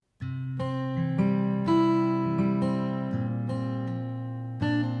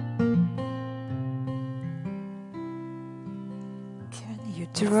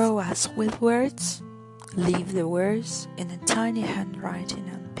Draw us with words, leave the words in a tiny handwriting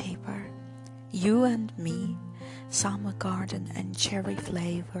on paper. You and me, summer garden and cherry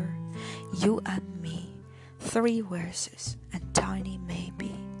flavor. You and me, 3 verses and tiny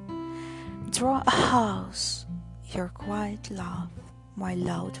maybe. Draw a house, your quiet laugh, my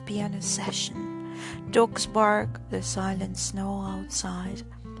loud piano session. Dogs bark, the silent snow outside,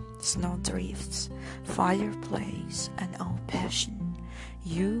 snowdrifts, fireplace and our passion.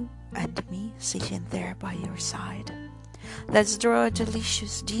 You and me sitting there by your side. Let's draw a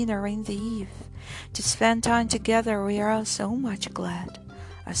delicious dinner in the eve. To spend time together we are all so much glad.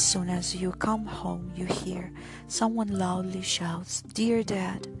 As soon as you come home you hear someone loudly shouts, "Dear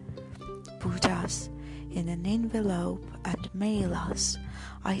Dad." Put us in an envelope and mail us.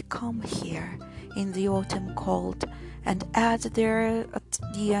 I come here in the autumn cold and add there at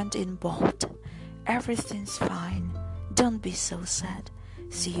the end in bold, "Everything's fine, don't be so sad.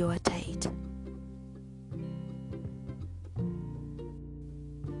 See you at 8."